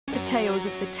Tales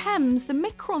of the Thames, the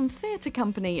Micron Theatre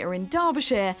Company are in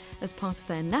Derbyshire as part of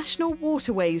their National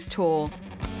Waterways Tour.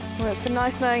 Well, it's been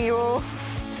nice knowing you all.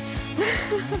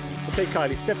 OK,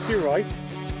 Kylie, step to your right.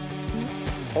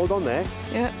 Hold on there.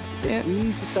 Yeah, Just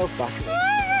ease yourself back.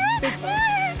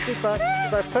 Sit back.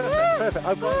 Perfect.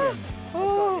 I've got you.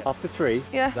 Oh. After 3,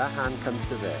 Yeah. that hand comes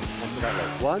to there. Onto that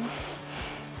leg. 1,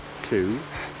 2,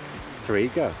 3,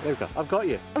 go. There we go. I've got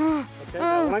you. Okay,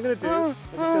 now what I'm going to do, I'm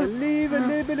just going to leave a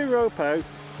little bit of rope out.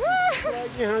 Slide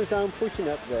your hands down, pushing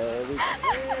up. There we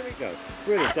go.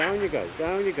 Brilliant. Down you go.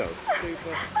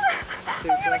 Super. I'm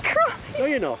going to cry. No,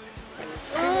 you're not.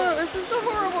 Oh, this is the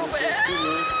horrible bit.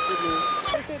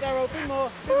 That's it, Darryl. Bit more.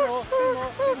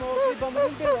 Keep on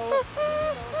moving below. Look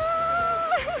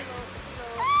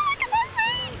at my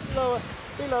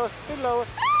feet. Lower.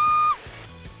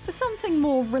 For something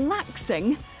more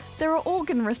relaxing, there are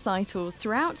organ recitals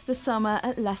throughout the summer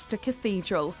at Leicester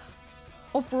Cathedral.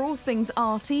 Or for all things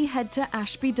arty, head to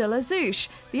Ashby Arts.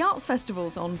 The Arts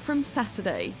Festival's on from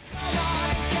Saturday.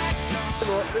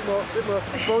 Bit more.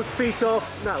 Both feet off.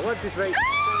 Now, 1, 2, 3.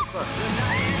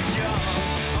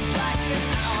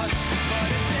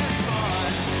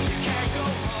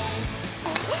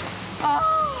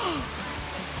 Oh,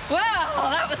 wow,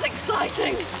 that was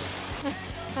exciting.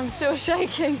 I'm still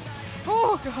shaking.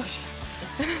 Oh, gosh.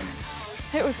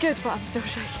 It was good, but I'm still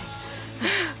shaking.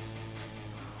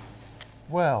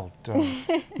 Well done.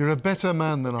 You're a better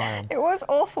man than I am. It was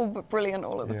awful, but brilliant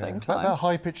all at the same time. That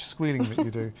high-pitched squealing that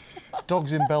you do.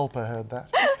 Dogs in Belper heard that.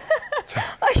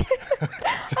 I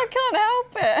can't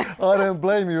help it. I don't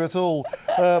blame you at all.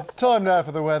 Time now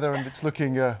for the weather, and it's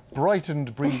looking bright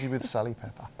and breezy with Sally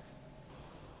Pepper.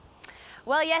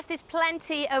 Well, yes, there's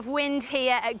plenty of wind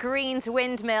here at Green's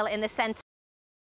Windmill in the centre